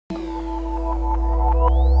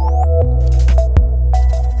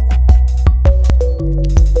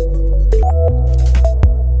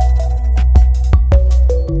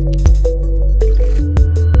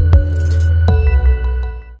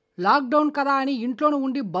Lockdown కదా అని ఇంట్లోనే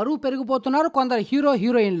ఉండి బరువు పెరిగిపోతున్నారు కొందరు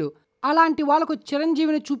హీరోయిన్లు. అలాంటి వాళ్ళకు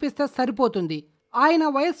చిరంజీవిని చూపిస్తే సరిపోతుంది. ఆయన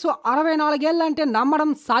వయస్సు 64 ఏళ్ళంటే నమ్మడం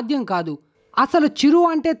సాధ్యం కాదు. అసలు చిరు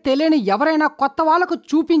అంటే తెలియని ఎవరైనా కొత్త వాళ్ళకు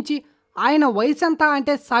చూపించి ఆయన వయసెంత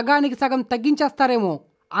అంటే సగానికి సగం తగ్గించేస్తారేమో.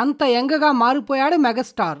 అంత యంగ్గా మారిపోయాడు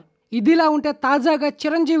మెగాస్టార్. ఇదిలా ఉంటే తాజాగా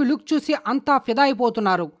చిరంజీవి లుక్ చూసి అంతా ఫిదా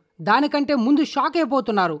అయిపోతున్నారు. దానికంటే ముందు షాక్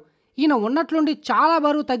అయిపోతున్నారు. ఈయన ఉన్నట్లుండి చాలా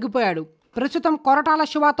బరువు తగ్గిపోయాడు. ప్రస్తుతం కొరటాల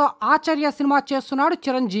శివతో ఆచార్య సినిమా చేస్తున్నాడు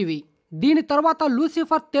చిరంజీవి. దీని తరువాత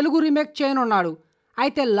లూసిఫర్ తెలుగు రీమేక్ చేయనున్నాడు.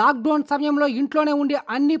 అయితే లాక్డౌన్ సమయంలో ఇంట్లోనే ఉండి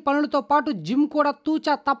అన్ని పనులతో పాటు జిమ్ కూడా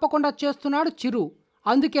తూచా తప్పకుండా చేస్తున్నాడు చిరు.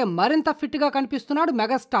 అందుకే మరింత ఫిట్గా కనిపిస్తున్నాడు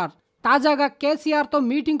మెగాస్టార్. తాజాగా కేసీఆర్తో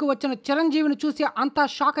మీటింగ్కు వచ్చిన చిరంజీవిని చూసి అంతా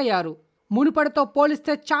షాక్ అయ్యారు. మునుపటితో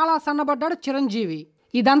పోలిస్తే చాలా సన్నబడ్డాడు చిరంజీవి.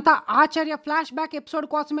 ఇదంతా ఆచార్య ఫ్లాష్ బ్యాక్ ఎపిసోడ్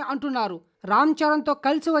కోసమే అంటున్నారు. రామ్ చరణ్తో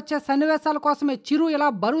కలిసి వచ్చే సన్నివేశాల కోసమే చిరు ఇలా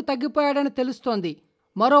బరువు తగ్గిపోయాడని తెలుస్తోంది.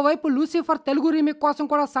 మరోవైపు లూసిఫర్ తెలుగు రీమేక్ కోసం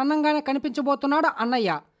కూడా సన్నంగానే కనిపించబోతున్నాడు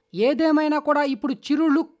అన్నయ్య. ఏదేమైనా కూడా ఇప్పుడు చిరు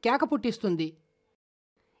లుక్ కేక పుట్టిస్తుంది.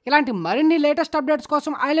 ఇలాంటి మరిన్ని లేటెస్ట్ అప్డేట్స్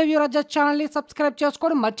కోసం ఐ లవ్ యూ రజత్ ఛానల్ని సబ్స్క్రైబ్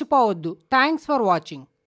చేసుకోవడం మర్చిపోవద్దు. Thanks for watching.